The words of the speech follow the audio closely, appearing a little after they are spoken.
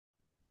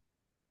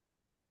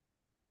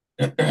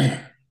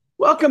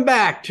Welcome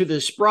back to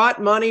the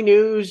Sprott Money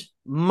News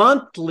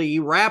monthly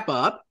wrap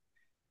up.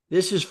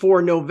 This is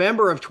for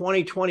November of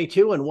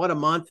 2022, and what a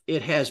month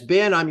it has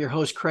been. I'm your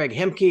host, Craig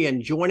Hemke,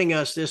 and joining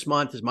us this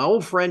month is my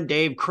old friend,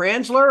 Dave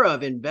Kranzler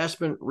of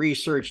Investment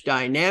Research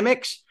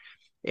Dynamics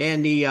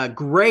and the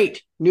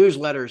great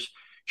newsletters,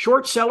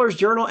 Short Sellers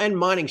Journal and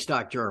Mining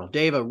Stock Journal.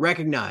 Dave, a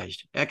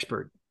recognized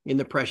expert in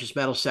the precious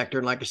metal sector,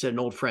 and like I said, an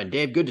old friend.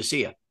 Dave, good to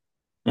see you.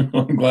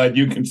 I'm glad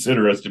you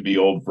consider us to be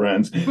old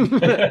friends.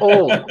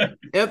 Old.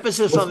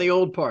 Emphasis on the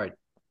old part.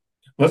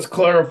 Let's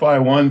clarify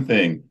one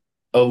thing.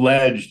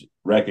 Alleged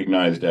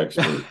recognized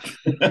expert.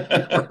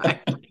 Right.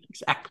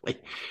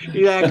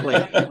 Exactly.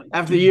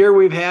 After the year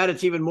we've had,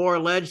 it's even more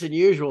alleged than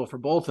usual for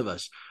both of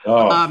us.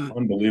 Oh, Um,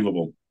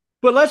 unbelievable.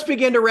 but let's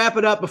begin to wrap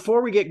it up.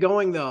 Before we get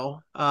going, though,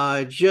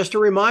 just a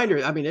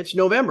reminder. I mean, it's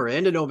November,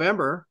 end of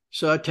November,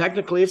 so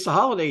technically it's the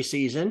holiday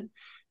season,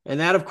 and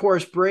that, of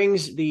course,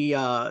 brings the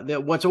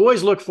what's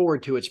always looked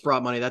forward to at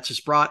Sprott Money. That's a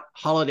Sprott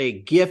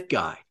Holiday Gift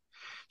Guide.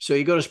 So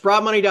you go to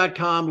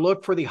sprottmoney.com,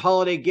 look for the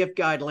holiday gift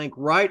guide link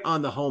right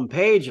on the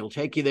homepage. It'll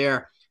take you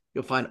there.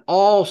 You'll find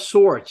all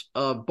sorts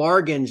of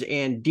bargains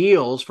and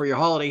deals for your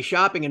holiday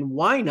shopping. And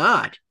why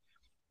not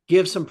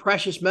give some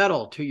precious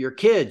metal to your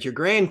kids, your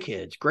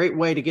grandkids? Great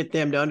way to get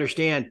them to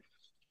understand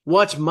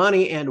what's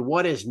money and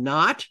what is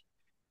not,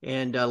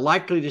 and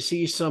likely to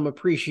see some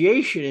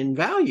appreciation in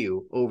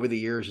value over the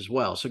years as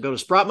well. So go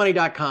to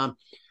sprottmoney.com,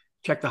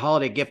 check the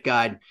holiday gift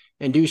guide,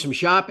 and do some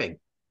shopping.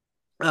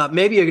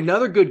 Maybe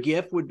another good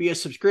gift would be a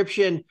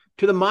subscription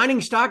to the Mining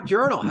Stock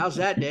Journal. How's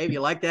that, Dave? You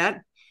like that?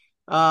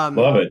 Love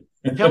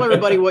Tell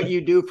everybody it. what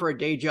you do for a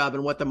day job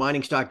and what the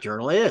Mining Stock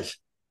Journal is.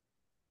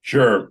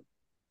 Sure.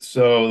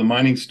 So the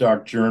Mining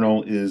Stock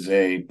Journal is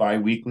a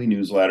biweekly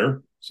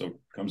newsletter. So it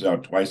comes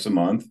out twice a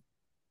month.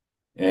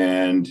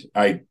 And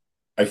I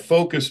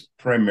focus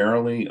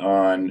primarily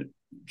on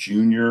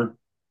junior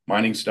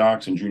mining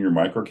stocks and junior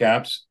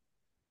microcaps.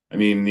 I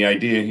mean, the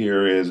idea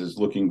here is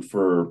looking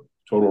for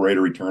total rate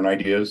of return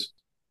ideas.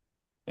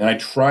 And I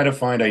try to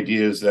find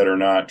ideas that are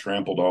not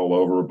trampled all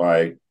over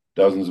by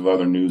dozens of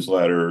other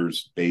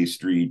newsletters, Bay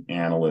Street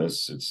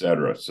analysts, et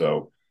cetera.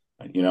 So,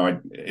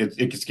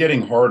 it's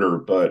getting harder,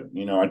 but,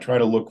 I try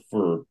to look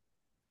for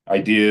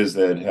ideas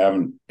that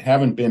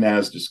haven't been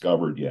as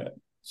discovered yet.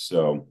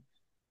 So,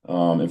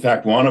 in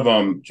fact, one of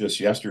them just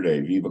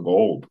yesterday, Viva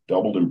Gold,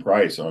 doubled in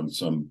price on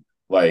some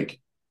like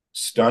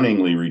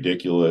stunningly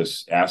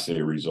ridiculous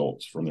assay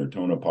results from their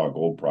Tonopah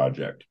Gold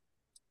project.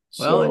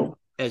 Well, and So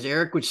as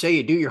Eric would say,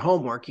 you do your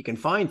homework, you can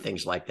find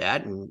things like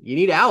that, and you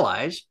need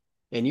allies,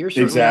 and you're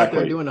certainly out there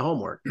exactly, doing the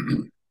homework.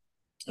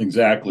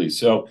 exactly.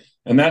 So,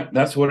 and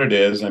that's what it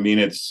is. I mean,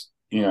 it's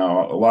a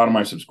lot of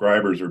my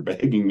subscribers are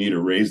begging me to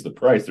raise the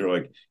price. They're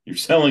like, "You're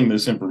selling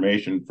this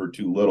information for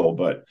too little,"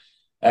 but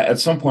at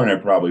some point, I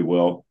probably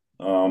will.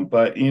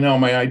 But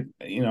I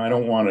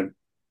don't want to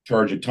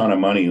charge a ton of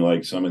money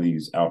like some of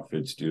these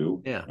outfits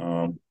do.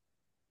 Yeah.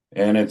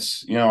 And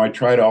it's, I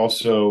try to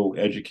also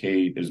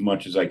educate as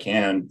much as I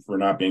can for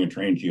not being a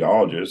trained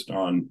geologist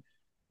on,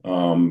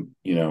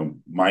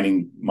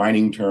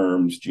 mining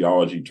terms,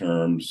 geology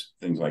terms,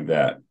 things like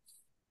that.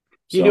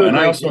 You So, do a and I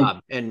great also,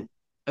 job. And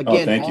oh,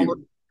 again, thank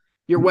you.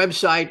 your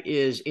website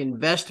is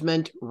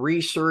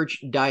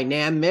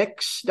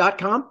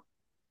investmentresearchdynamics.com,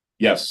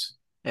 Yes.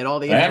 and all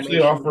the I actually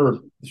information. offer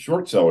the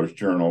Short Sellers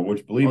Journal,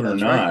 which, believe Oh, it or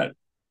that's right. not,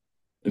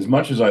 as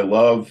much as I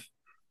love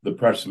the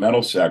precious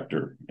metal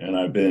sector, and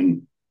I've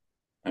been,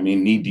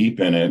 knee deep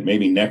in it,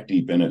 maybe neck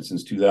deep in it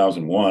since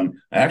 2001.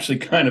 I actually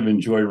kind of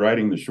enjoy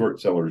writing the Short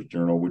Sellers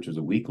Journal, which is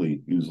a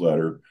weekly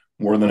newsletter,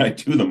 more than I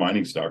do the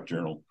Mining Stock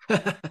Journal.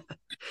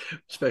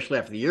 Especially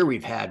after the year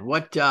we've had.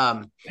 What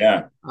Yeah.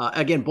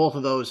 again, both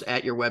of those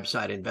at your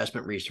website, Yes.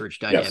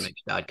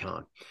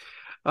 investmentresearchdynamics.com.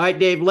 All right,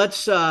 Dave,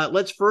 let's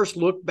first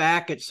look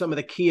back at some of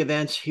the key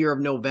events here of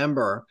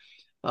November.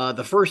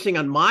 The first thing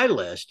on my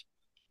list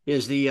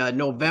is the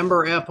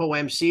November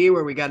FOMC,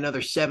 where we got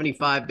another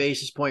 75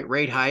 basis point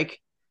rate hike,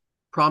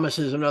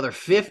 promises another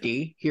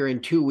 50 here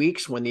in 2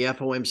 weeks when the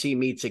FOMC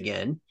meets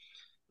again,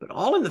 but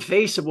all in the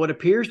face of what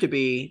appears to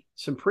be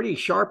some pretty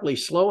sharply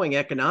slowing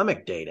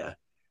economic data.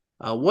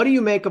 What do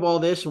you make of all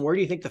this, and where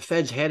do you think the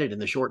Fed's headed in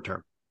the short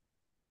term?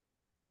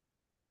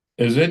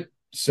 Is it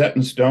set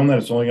in stone that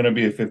it's only going to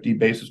be a 50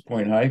 basis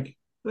point hike?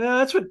 Well,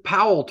 that's what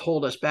Powell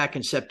told us back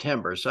in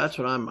September, so that's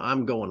what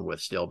I'm going with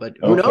still. But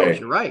who knows? Okay.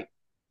 You're right.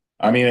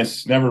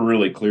 It's never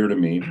really clear to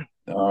me.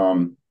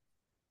 Um,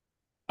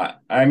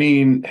 I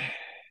mean,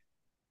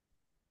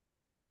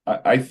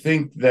 I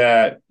think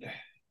that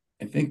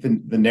I think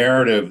the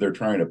narrative they're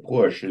trying to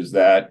push is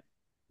that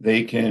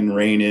they can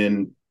rein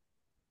in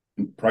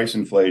price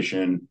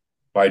inflation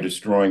by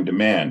destroying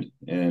demand.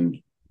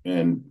 And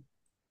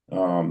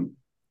um,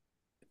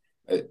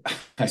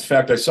 in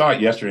fact, I saw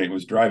it yesterday. It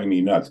was driving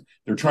me nuts.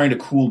 They're trying to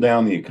cool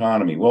down the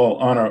economy. Well,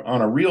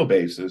 on a real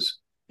basis,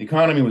 the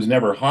economy was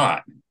never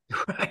hot.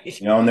 Right.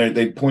 And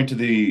they point to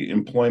the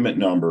employment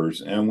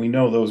numbers, and we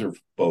know those are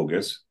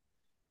bogus.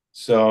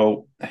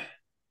 So,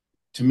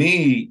 to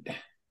me,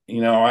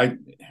 you know, I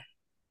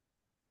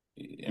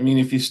I mean,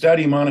 if you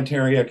study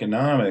monetary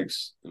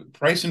economics,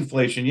 price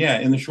inflation, yeah,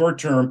 in the short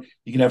term,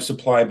 you can have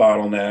supply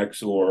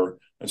bottlenecks or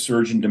a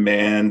surge in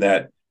demand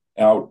that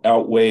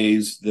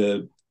outweighs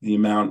the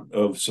amount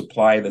of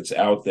supply that's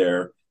out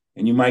there,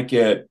 and you might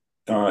get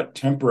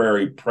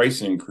temporary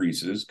price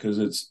increases because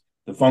it's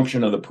the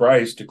function of the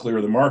price to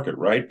clear the market,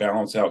 right?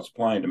 Balance out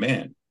supply and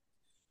demand.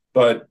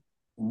 But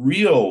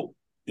real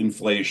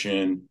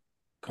inflation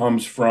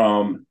comes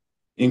from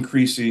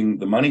increasing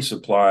the money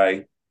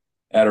supply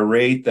at a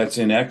rate that's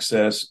in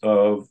excess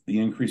of the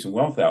increase in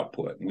wealth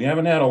output. We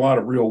haven't had a lot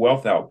of real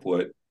wealth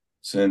output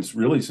since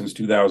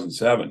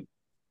 2007.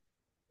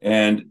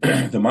 And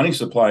the money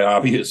supply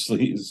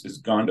obviously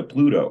is gone to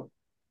Pluto.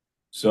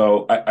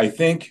 So I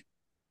think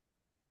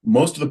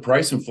most of the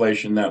price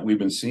inflation that we've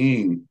been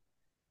seeing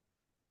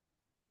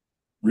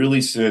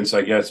really since,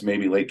 I guess,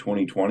 maybe late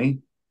 2020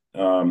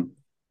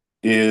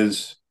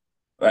 is,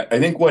 I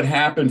think what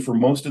happened for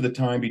most of the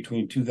time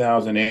between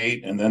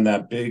 2008 and then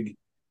that big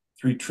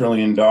 $3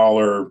 trillion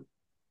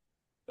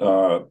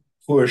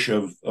push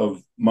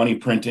of money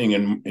printing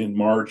in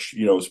March,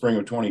 spring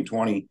of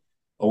 2020,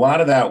 a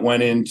lot of that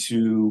went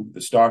into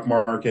the stock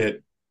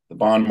market, the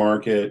bond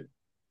market,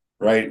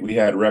 right? We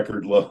had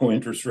record low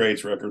interest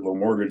rates, record low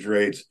mortgage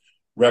rates,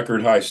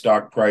 record high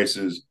stock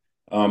prices,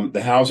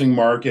 the housing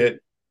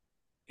market,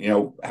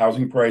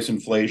 housing price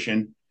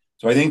inflation.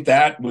 So I think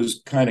that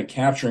was kind of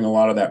capturing a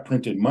lot of that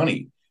printed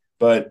money.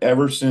 But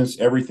ever since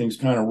everything's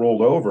kind of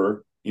rolled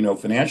over,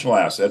 financial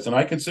assets, and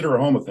I consider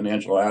a home a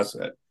financial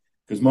asset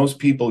because most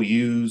people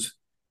use,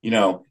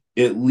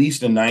 at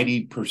least a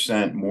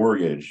 90%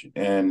 mortgage,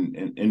 and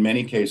in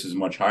many cases,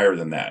 much higher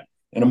than that.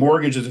 And a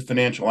mortgage is a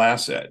financial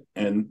asset.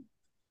 And,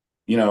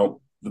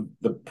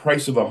 the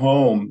price of a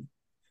home,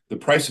 the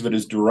price of it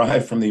is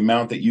derived from the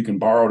amount that you can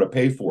borrow to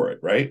pay for it,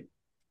 right?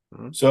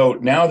 Mm-hmm. So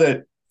now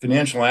that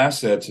financial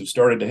assets have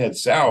started to head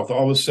south,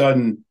 all of a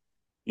sudden,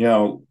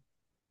 the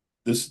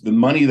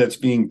money that's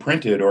being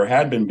printed or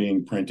had been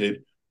being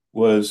printed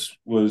was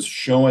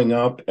showing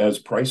up as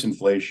price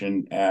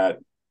inflation at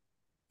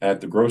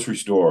the grocery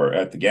store,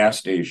 at the gas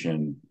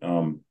station,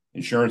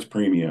 insurance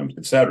premiums,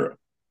 et cetera.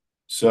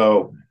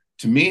 So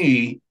to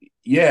me,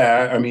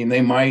 yeah, I mean,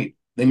 they might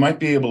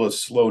be able to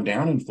slow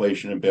down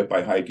inflation a bit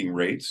by hiking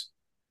rates,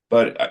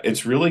 but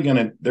they're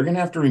going to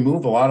have to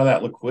remove a lot of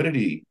that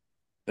liquidity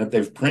that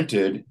they've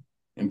printed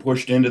and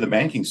pushed into the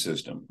banking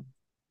system.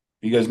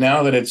 Because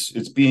now that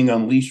it's being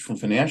unleashed from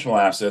financial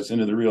assets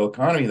into the real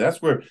economy, that's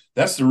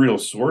the real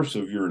source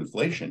of your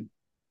inflation.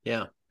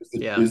 Yeah.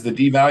 Is the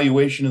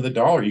devaluation of the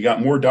dollar. You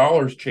got more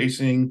dollars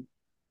chasing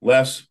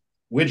less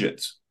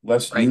widgets,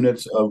 less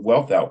units of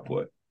wealth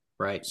output.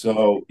 Right.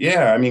 So,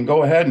 yeah, I mean,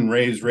 go ahead and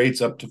raise rates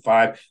up to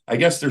 5. I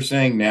guess they're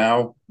saying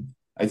now,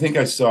 I think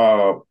I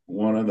saw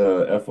one of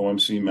the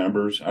FOMC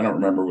members, I don't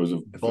remember if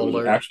it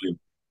was actually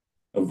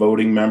a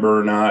voting member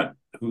or not,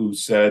 who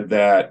said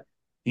that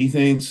he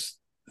thinks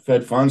the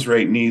Fed funds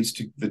rate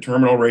the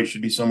terminal rate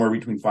should be somewhere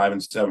between 5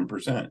 and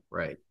 7%.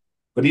 Right.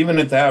 But even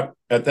at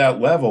that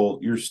level,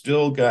 you're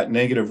still got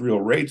negative real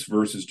rates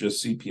versus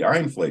just CPI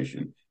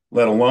inflation,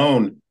 let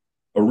alone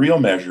a real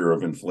measure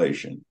of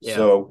inflation. Yeah.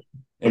 So,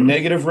 and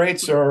negative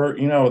rates are,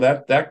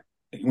 that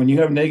when you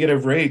have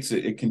negative rates,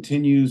 it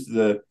continues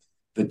the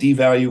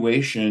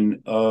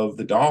devaluation of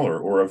the dollar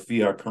or of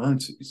fiat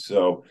currency.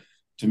 So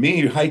to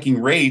me,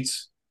 hiking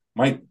rates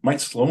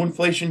might slow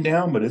inflation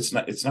down, but it's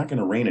not going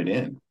to rein it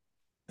in.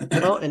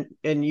 Well,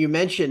 and you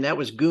mentioned that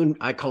was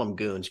I call them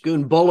goons,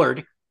 Goon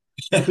Bullard.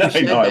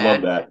 I know, I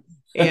love that.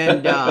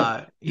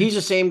 And he's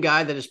the same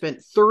guy that has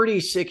spent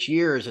 36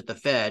 years at the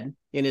Fed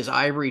in his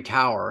ivory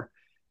tower,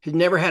 has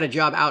never had a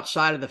job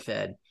outside of the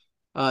Fed.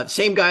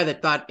 Same guy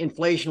that thought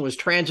inflation was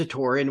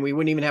transitory and we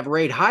wouldn't even have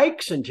rate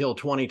hikes until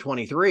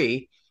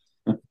 2023.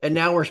 And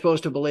now we're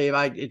supposed to believe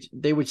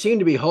they would seem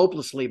to be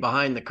hopelessly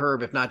behind the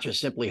curve, if not just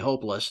simply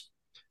hopeless.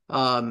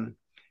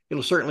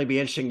 It'll certainly be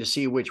interesting to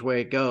see which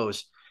way it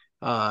goes.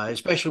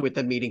 Especially with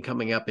the meeting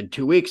coming up in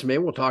 2 weeks.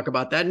 Maybe we'll talk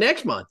about that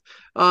next month.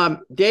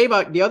 Dave,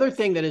 the other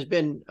thing that has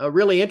been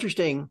really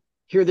interesting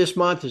here this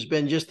month has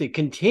been just the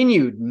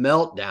continued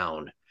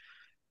meltdown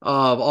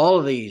of all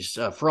of these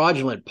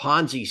fraudulent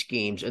Ponzi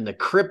schemes in the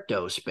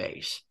crypto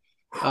space.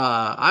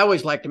 I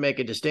always like to make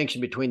a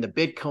distinction between the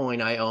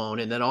Bitcoin I own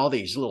and then all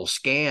these little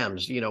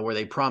scams, where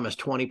they promise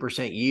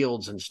 20%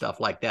 yields and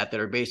stuff like that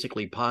are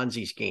basically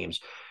Ponzi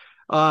schemes.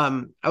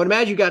 I would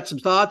imagine you got some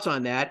thoughts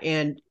on that.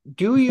 And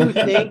do you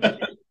think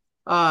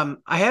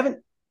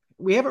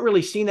we haven't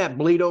really seen that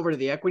bleed over to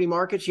the equity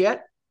markets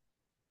yet?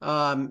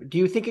 Do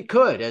you think it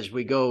could as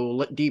we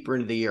go deeper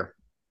into the year?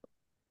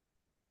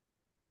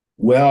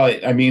 Well,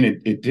 I mean,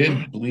 it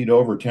did bleed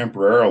over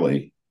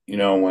temporarily,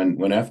 when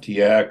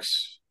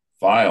FTX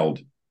filed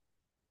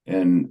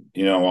and,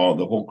 all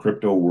the whole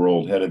crypto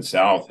world headed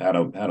south, had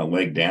a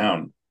leg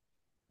down.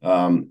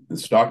 The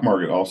stock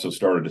market also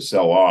started to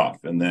sell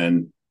off, and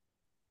then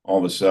all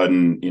of a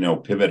sudden,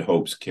 pivot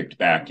hopes kicked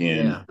back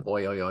in. Yeah,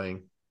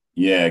 boing.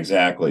 Yeah,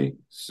 exactly.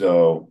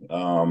 So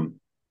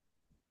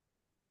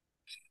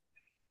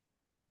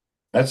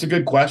that's a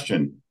good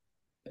question.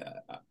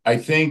 I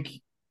think,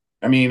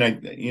 I mean,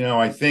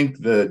 I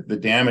think the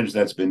damage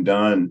that's been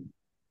done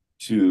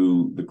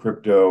to the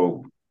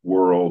crypto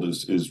world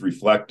is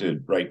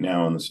reflected right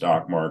now in the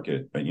stock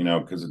market. But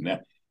because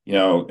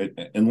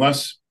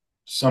unless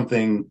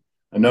something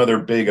another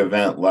big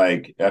event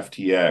like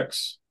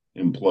FTX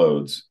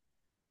implodes,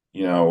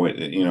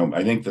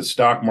 I think the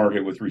stock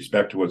market with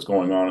respect to what's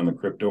going on in the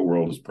crypto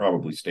world is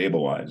probably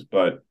stabilized.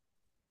 But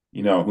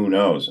who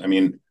knows? I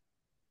mean,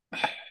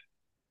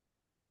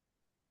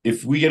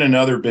 if we get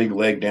another big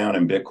leg down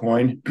in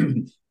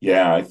Bitcoin,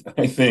 yeah,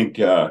 I think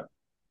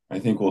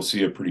we'll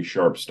see a pretty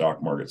sharp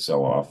stock market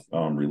sell off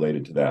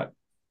related to that.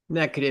 And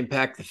that could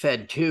impact the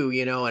Fed too,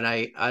 and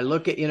I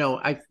look at,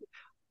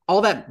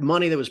 all that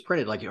money that was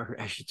printed, like, or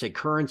I should say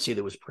currency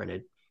that was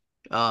printed,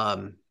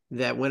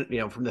 that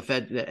went, from the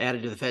Fed, that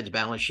added to the Fed's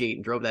balance sheet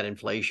and drove that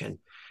inflation.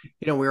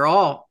 We were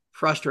all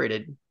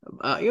frustrated.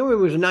 It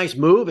was a nice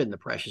move in the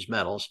precious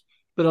metals,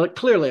 but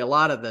clearly a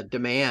lot of the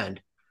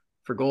demand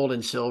for gold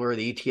and silver,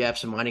 the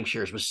ETFs and mining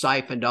shares was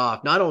siphoned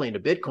off, not only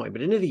into Bitcoin,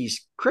 but into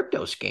these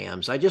crypto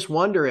scams. I just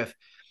wonder if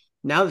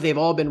now that they've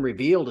all been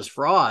revealed as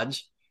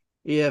frauds,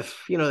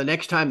 if, the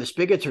next time the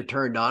spigots are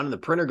turned on and the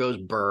printer goes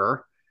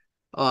burr,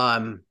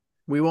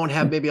 we won't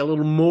have maybe a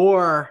little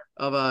more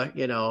of a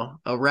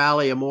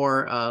rally, a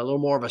little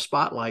more of a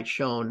spotlight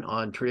shown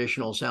on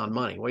traditional sound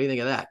money. What do you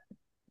think of that?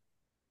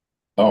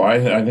 Oh,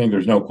 I think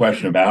there's no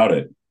question about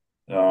it.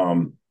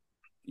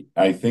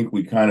 I think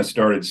we kind of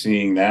started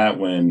seeing that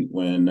when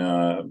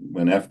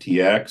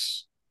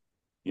FTX,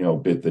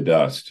 bit the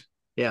dust.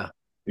 Yeah.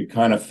 It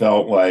kind of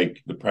felt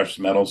like the precious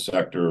metal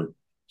sector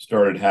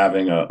started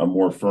having a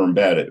more firm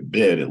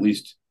bid, at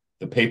least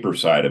the paper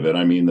side of it.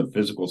 I mean, the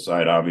physical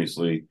side,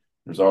 obviously,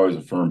 there's always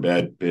a firm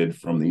bid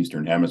from the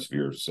Eastern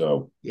Hemisphere.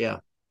 So yeah.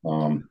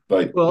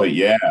 But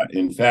yeah,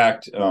 in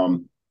fact,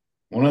 one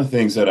of the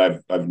things that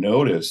I've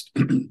noticed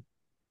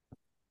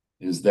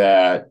is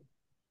that,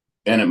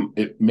 and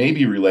it may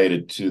be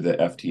related to the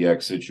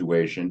FTX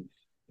situation,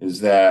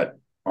 is that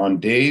on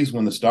days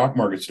when the stock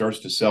market starts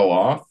to sell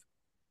off,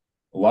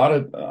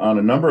 on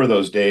a number of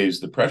those days,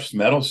 the precious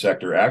metal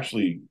sector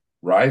actually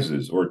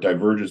rises or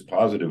diverges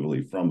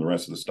positively from the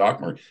rest of the stock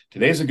market.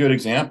 Today's a good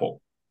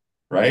example,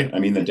 right? I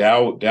mean, the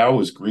Dow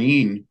was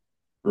green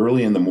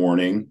early in the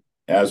morning,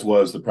 as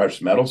was the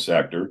precious metal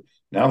sector.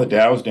 Now the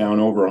Dow's down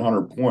over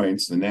 100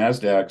 points. The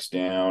Nasdaq's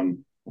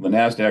down. Well, the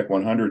Nasdaq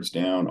 100's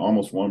down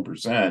almost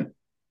 1%.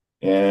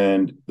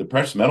 And the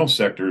precious metal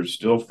sector is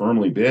still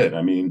firmly bid.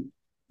 I mean,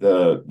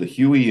 the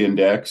Huey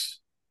index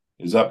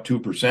is up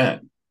 2%.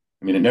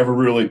 I mean, it never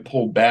really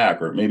pulled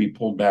back, or it maybe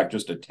pulled back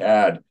just a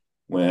tad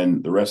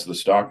when the rest of the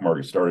stock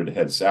market started to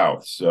head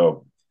south.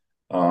 So,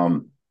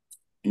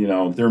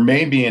 there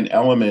may be an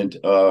element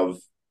of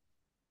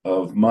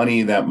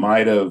money that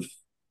might have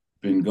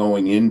been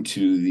going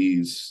into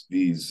these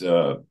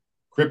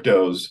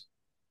cryptos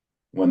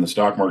when the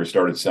stock market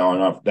started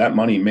selling off. That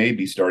money may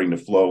be starting to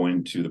flow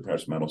into the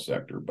precious metal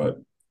sector, but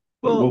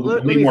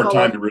we'll need more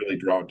time to really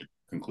draw a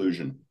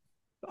conclusion.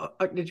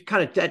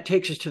 That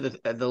takes us to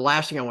the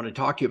last thing I want to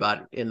talk to you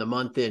about in the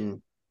month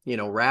in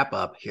wrap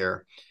up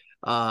here,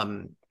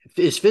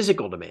 is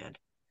physical demand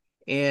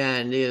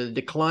and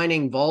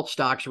declining vault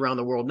stocks around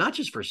the world, not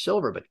just for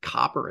silver, but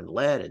copper and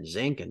lead and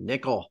zinc and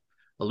nickel,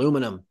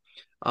 aluminum.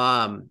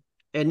 And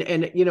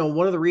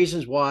one of the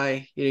reasons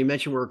why, you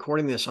mentioned we're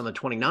recording this on the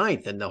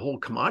 29th and the whole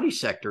commodity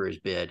sector is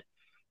bid,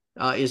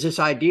 is this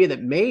idea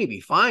that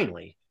maybe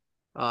finally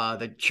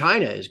that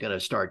China is going to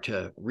start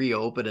to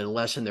reopen and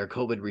lessen their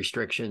COVID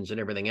restrictions and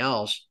everything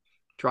else,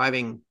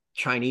 driving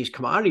Chinese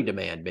commodity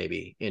demand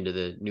maybe into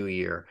the new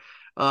year.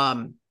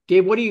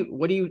 Dave,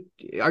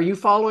 are you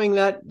following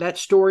that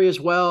story as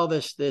well?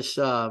 This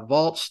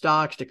vault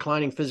stocks,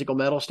 declining physical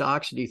metal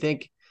stocks. Do you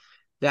think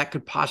that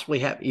could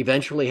possibly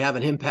eventually have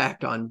an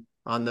impact on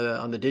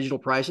the digital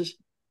prices?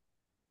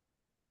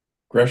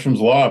 Gresham's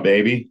law,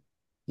 baby.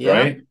 Yeah.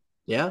 Right?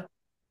 Yeah.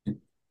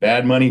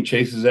 Bad money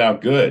chases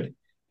out good.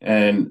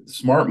 And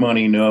smart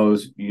money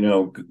knows,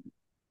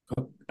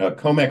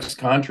 COMEX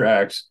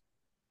contracts,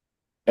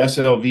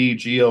 SLV,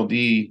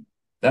 GLD,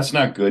 that's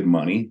not good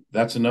money.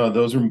 Those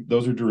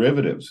are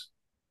derivatives.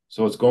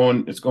 So it's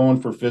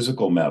going for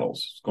physical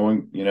metals. It's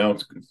going,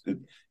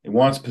 it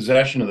wants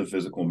possession of the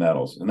physical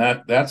metals. And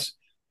that's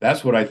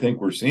what I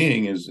think we're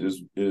seeing is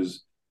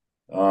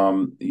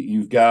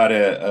you've got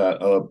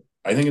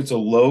I think it's a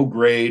low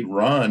grade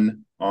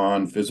run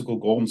on physical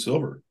gold and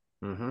silver.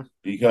 Mm-hmm.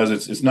 Because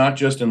it's not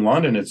just in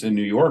London, it's in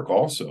New York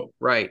also.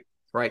 Right.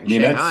 In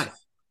Shanghai.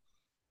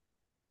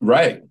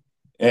 Right.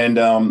 And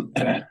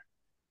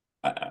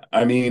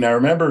I mean, I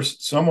remember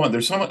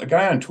a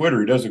guy on Twitter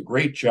who does a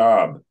great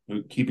job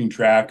keeping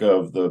track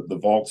of the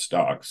vault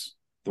stocks,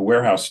 the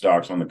warehouse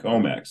stocks on the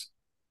COMEX.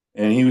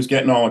 And he was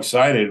getting all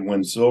excited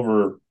when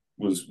silver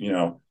was,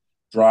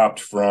 dropped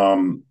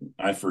from,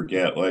 I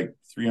forget, like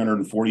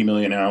 340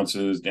 million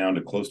ounces down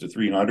to close to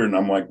 300. And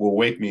I'm like, well,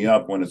 wake me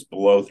up when it's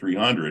below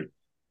 300. A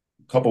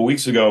couple of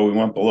weeks ago, we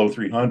went below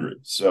 300.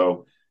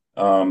 So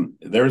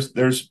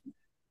there's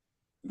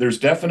there's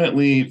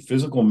definitely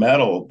physical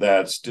metal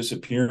that's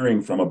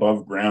disappearing from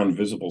above ground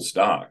visible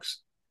stocks.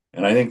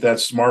 And I think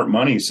that's smart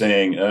money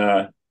saying,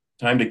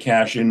 time to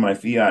cash in my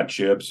fiat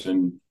chips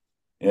and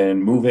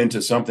move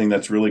into something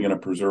that's really going to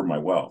preserve my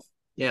wealth.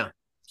 Yeah.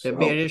 It'd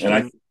be So,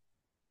 interesting.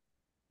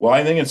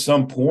 I think at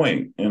some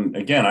point, and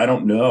again, I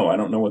don't know. I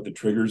don't know what the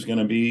trigger is going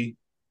to be.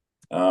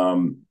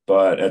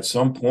 But at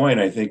some point,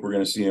 I think we're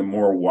going to see a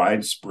more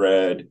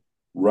widespread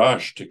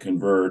rush to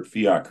convert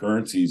fiat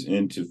currencies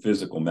into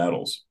physical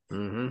metals.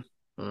 Mm-hmm.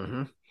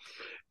 Mm-hmm.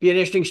 Be an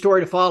interesting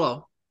story to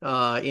follow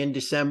in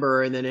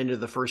December and then into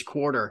the first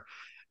quarter.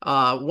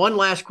 One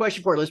last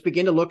question for you. Let's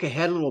begin to look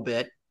ahead a little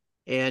bit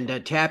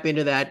and tap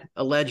into that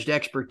alleged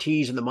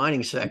expertise in the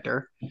mining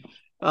sector.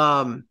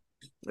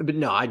 But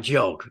no, I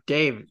joke.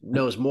 Dave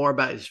knows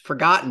has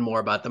forgotten more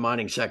about the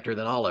mining sector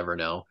than I'll ever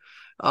know.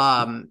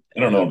 I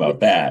don't know about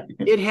that.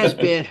 It has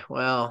been,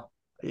 well,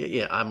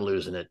 yeah, I'm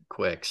losing it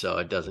quick. So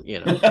it doesn't,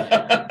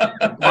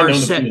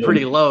 Bar's set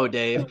pretty low,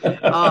 Dave.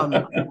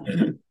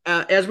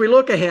 As we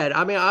look ahead,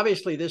 I mean,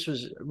 obviously this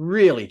was a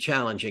really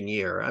challenging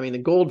year. I mean, the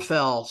gold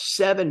fell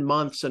 7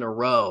 months in a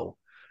row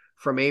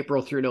from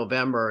April through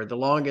November, the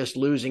longest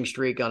losing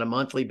streak on a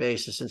monthly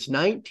basis since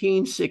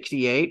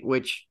 1968,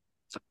 which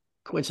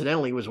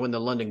coincidentally was when the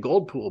London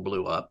gold pool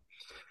blew up.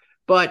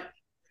 But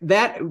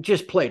that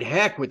just played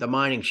heck with the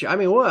mining share. I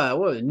mean, what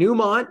was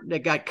Newmont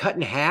that got cut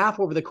in half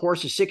over the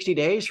course of 60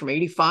 days from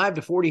 85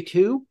 to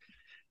 42?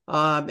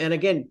 And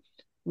again,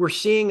 we're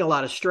seeing a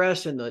lot of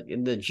stress in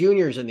the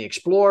juniors and the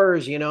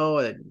explorers,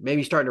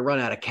 maybe starting to run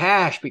out of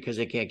cash because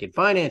they can't get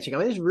financing. I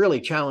mean, this is a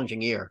really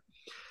challenging year.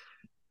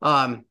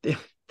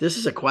 This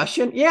is a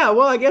question? Yeah,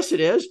 well, I guess it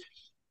is.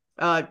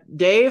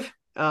 Dave,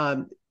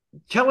 tell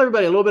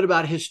everybody a little bit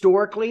about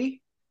historically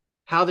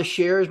how the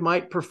shares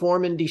might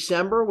perform in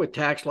December with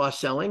tax loss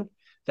selling,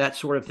 that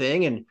sort of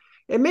thing, and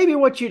maybe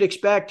what you'd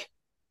expect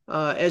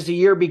as the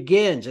year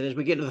begins and as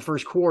we get into the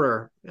first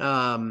quarter,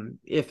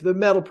 if the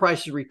metal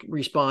prices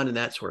respond and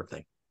that sort of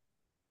thing.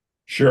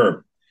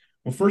 Sure.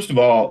 Well, first of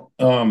all,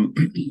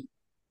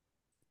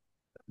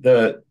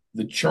 the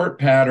chart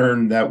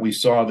pattern that we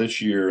saw this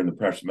year in the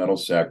precious metal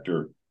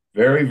sector,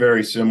 very,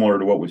 very similar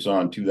to what we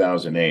saw in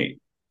 2008.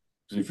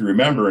 Because if you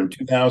remember, in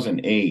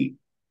 2008,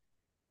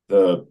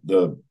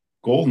 the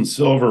gold and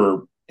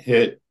silver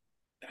hit,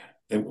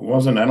 it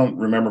wasn't, I don't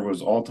remember if it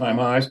was all-time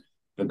highs,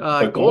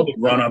 but gold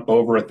had run up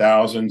over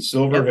 1,000.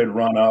 Silver had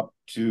run up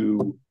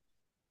to,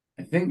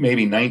 I think,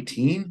 maybe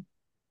 19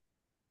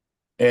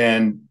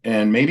 and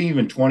maybe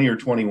even 20 or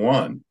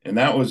 21. And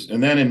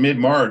then in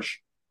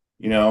mid-March,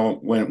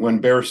 when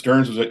Bear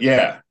Stearns was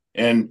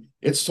and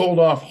it sold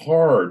off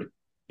hard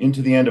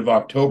into the end of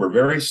October,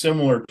 very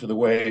similar to the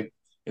way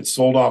it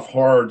sold off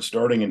hard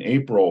starting in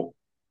April,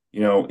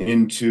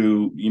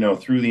 into,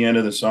 through the end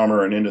of the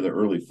summer and into the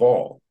early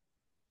fall.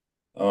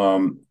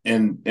 And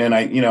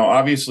I,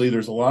 obviously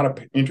there's a lot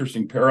of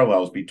interesting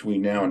parallels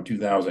between now and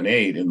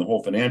 2008 in the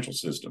whole financial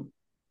system.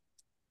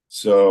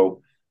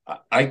 So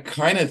I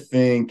kind of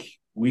think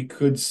we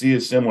could see a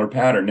similar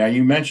pattern. Now,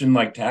 you mentioned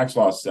like tax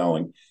loss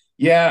selling.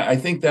 Yeah, I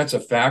think that's a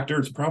factor.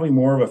 It's probably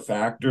more of a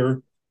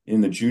factor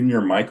in the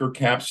junior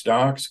microcap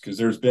stocks because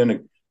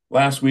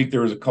last week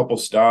there was a couple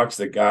stocks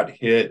that got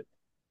hit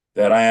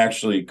that I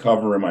actually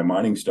cover in my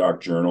mining stock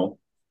journal.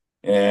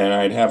 And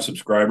I'd have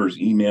subscribers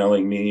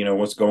emailing me,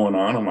 what's going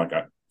on? I'm like,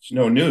 it's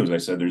no news. I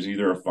said, there's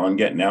either a fund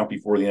getting out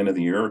before the end of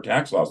the year or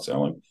tax loss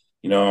selling,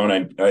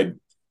 and I'd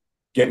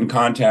get in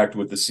contact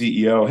with the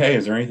CEO. Hey,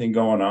 is there anything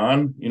going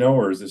on,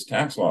 or is this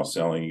tax loss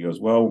selling? He goes,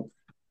 well,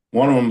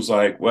 one of them's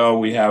like, well,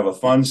 we have a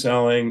fund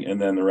selling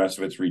and then the rest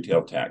of it's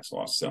retail tax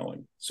loss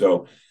selling.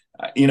 So,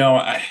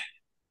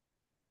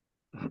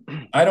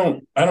 I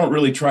don't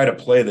really try to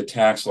play the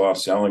tax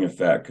loss selling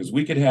effect because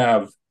we could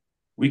have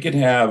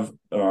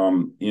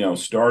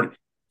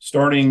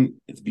starting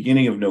at the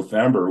beginning of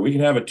November, we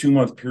could have a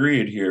 2-month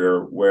period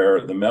here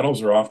where the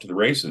metals are off to the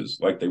races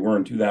like they were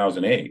in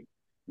 2008.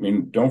 I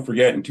mean, don't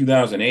forget in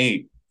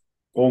 2008,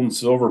 gold and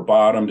silver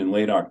bottomed in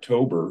late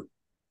October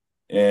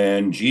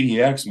and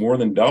GDX more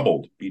than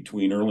doubled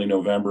between early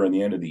November and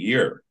the end of the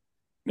year.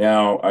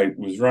 Now, I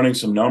was running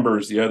some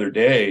numbers the other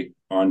day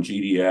on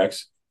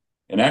GDX,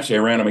 and actually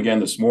I ran them again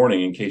this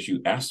morning in case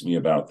you asked me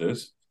about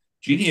this.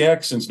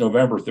 GDX since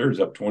November 3rd is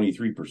up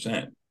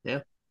 23%.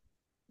 Yeah.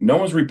 No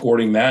one's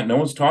reporting that. No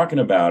one's talking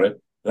about it.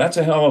 That's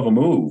a hell of a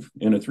move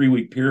in a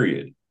 3-week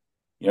period,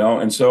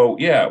 And so,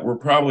 yeah,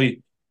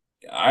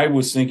 I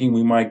was thinking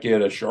we might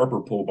get a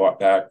sharper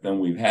pullback than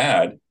we've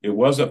had. It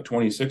was up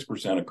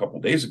 26% a couple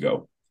of days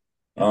ago.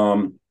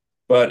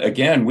 But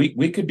again,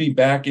 we could be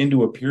back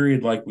into a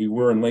period like we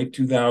were in late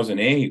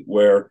 2008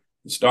 where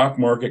the stock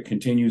market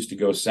continues to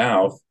go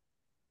south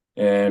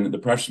and the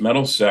precious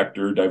metals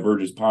sector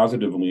diverges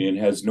positively and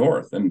heads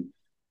north. And,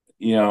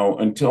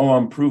 until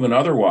I'm proven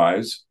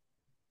otherwise,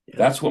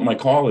 that's what my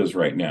call is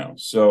right now.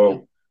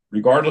 So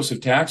regardless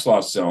of tax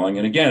loss selling,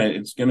 and again,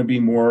 it's going to be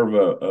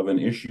more of an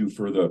issue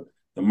for the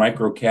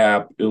micro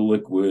cap,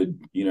 illiquid,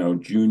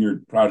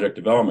 junior project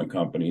development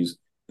companies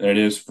than it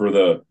is for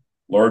the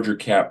larger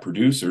cap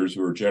producers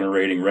who are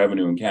generating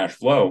revenue and cash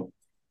flow.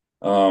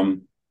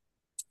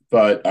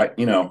 But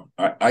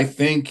I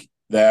think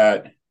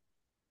that,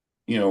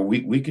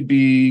 we could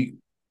be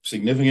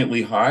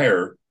significantly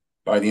higher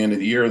by the end of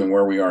the year than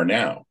where we are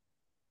now.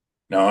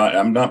 Now,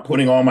 I'm not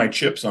putting all my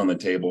chips on the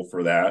table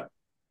for that.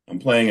 I'm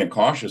playing it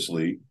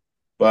cautiously.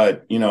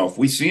 But, if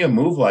we see a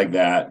move like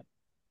that,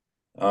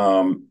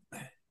 I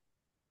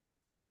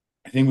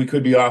think we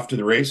could be off to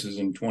the races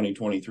in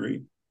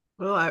 2023.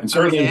 Well, and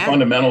certainly the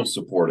fundamentals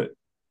support it.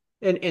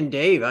 And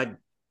Dave,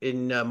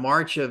 in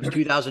March of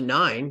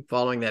 2009,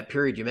 following that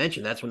period you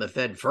mentioned, that's when the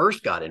Fed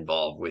first got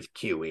involved with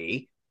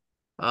QE.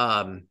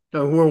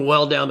 We're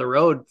well down the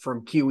road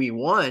from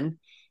QE1,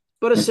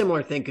 but a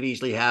similar thing could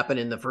easily happen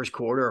in the first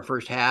quarter or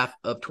first half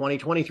of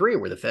 2023,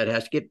 where the Fed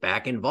has to get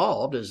back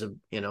involved as a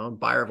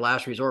buyer of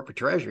last resort for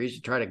treasuries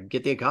to try to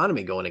get the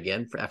economy going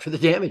again after the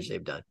damage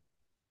they've done.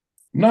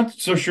 I'm not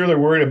so sure they're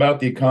worried about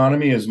the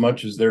economy as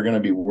much as they're going to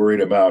be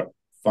worried about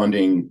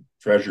funding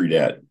treasury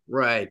debt.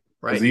 Right.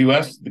 The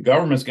U.S., the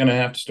government's going to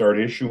have to start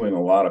issuing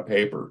a lot of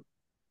paper.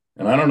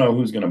 And I don't know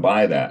who's going to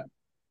buy that.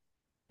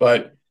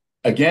 But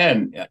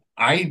again,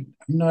 I'm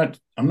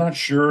not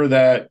sure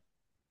that,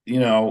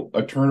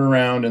 a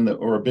turnaround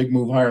or a big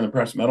move higher in the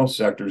precious metal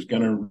sector is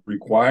going to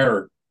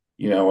require,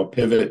 a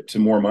pivot to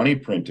more money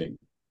printing.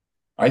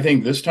 I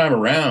think this time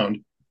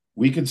around,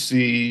 we could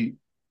see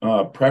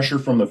pressure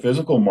from the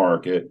physical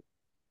market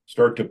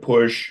start to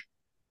push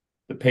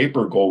the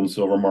paper gold and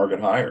silver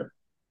market higher.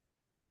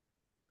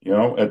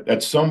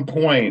 At some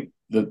point,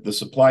 the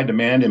supply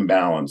demand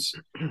imbalance.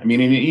 I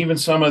mean, even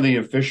some of the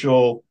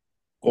official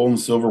gold and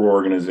silver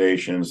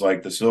organizations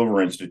like the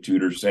Silver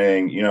Institute are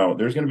saying,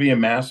 there's going to be a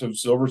massive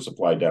silver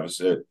supply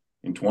deficit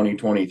in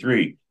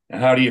 2023.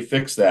 And how do you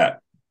fix that?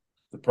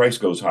 The price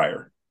goes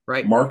higher.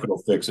 Right. The market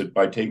will fix it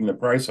by taking the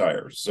price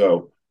higher.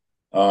 So,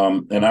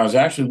 and I was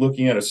actually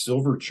looking at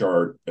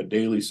a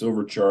daily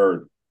silver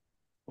chart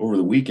over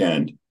the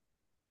weekend.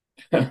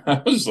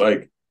 I was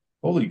like,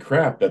 holy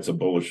crap, that's a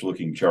bullish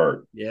looking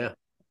chart. Yeah.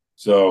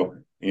 So,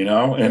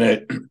 and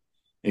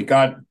it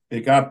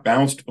got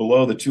bounced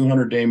below the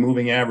 200-day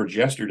moving average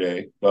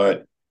yesterday,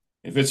 but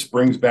if it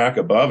springs back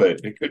above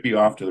it, it could be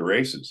off to the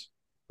races.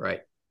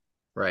 Right.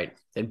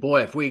 And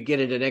boy, if we get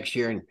into next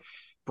year and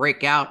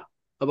break out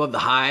above the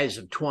highs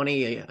of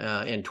 20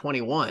 and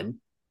 21,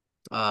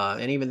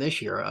 and even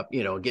this year up,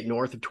 get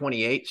north of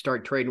 28,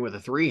 start trading with a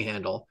 3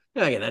 handle.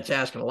 Now, again, that's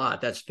asking a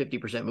lot. That's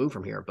 50% move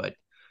from here, but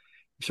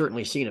we've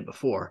certainly seen it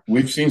before.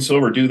 We've seen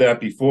silver do that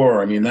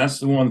before. I mean, that's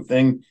the one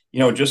thing,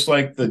 just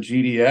like the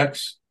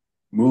GDX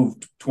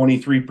moved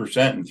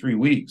 23% in 3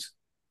 weeks.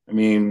 I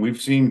mean, we've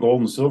seen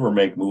gold and silver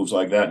make moves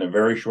like that in a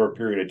very short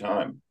period of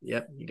time.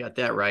 Yep, you got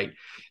that right.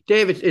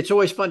 Dave, it's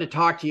always fun to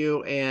talk to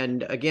you.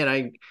 And again,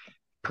 I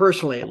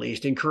personally, at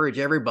least, encourage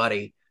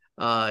everybody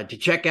to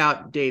check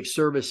out Dave's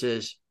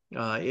services.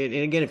 And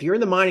again, if you're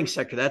in the mining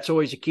sector, that's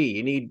always a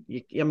key.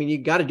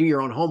 You got to do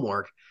your own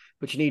homework,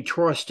 but you need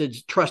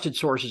trusted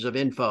sources of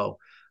info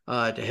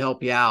to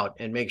help you out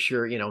and make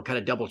sure, kind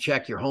of double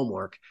check your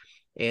homework.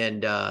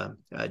 And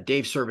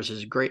Dave's services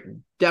is great.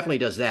 Definitely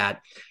does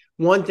that.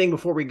 One thing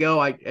before we go,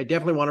 I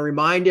definitely want to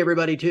remind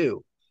everybody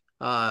too,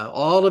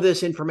 all of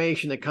this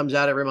information that comes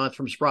out every month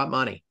from Sprott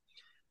Money,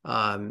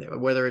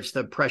 whether it's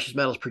the precious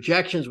metals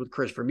projections with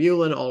Chris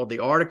Vermeulen, all of the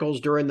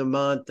articles during the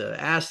month, the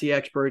Ask the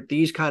Expert,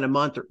 these kind of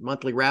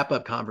monthly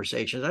wrap-up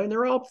conversations. I mean,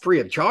 they're all free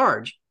of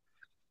charge.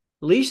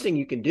 The least thing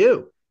you can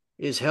do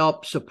is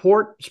help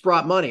support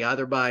Sprott Money,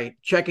 either by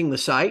checking the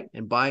site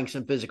and buying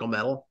some physical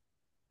metal,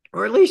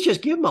 or at least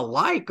just give them a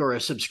like or a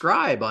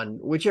subscribe on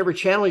whichever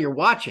channel you're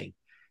watching,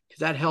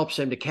 because that helps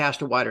them to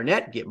cast a wider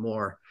net, get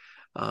more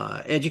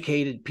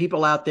educated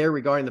people out there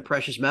regarding the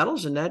precious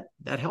metals, and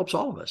that helps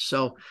all of us.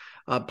 So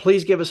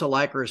please give us a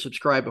like or a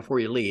subscribe before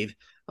you leave.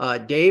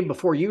 Dave,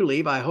 before you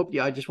leave,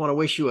 I just want to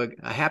wish you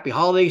a happy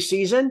holiday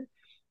season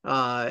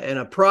and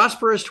a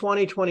prosperous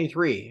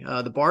 2023.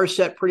 The bar's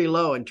set pretty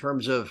low in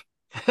terms of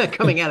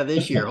coming out of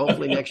this year.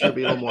 Hopefully next year will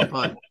be a little more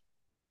fun.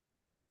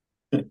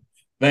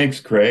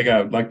 Thanks, Craig.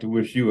 I'd like to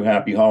wish you a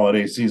happy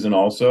holiday season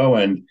also.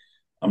 And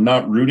I'm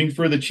not rooting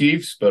for the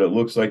Chiefs, but it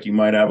looks like you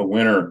might have a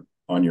winner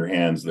on your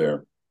hands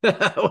there.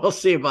 We'll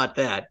see about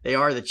that. They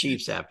are the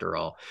Chiefs after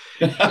all.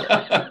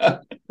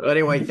 But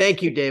anyway,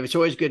 thank you, Dave. It's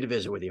always good to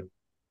visit with you.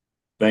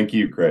 Thank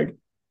you, Craig.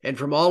 And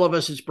from all of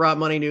us at Sprott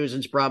Money News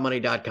and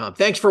SprottMoney.com,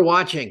 thanks for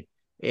watching.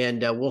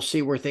 And we'll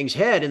see where things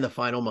head in the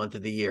final month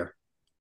of the year.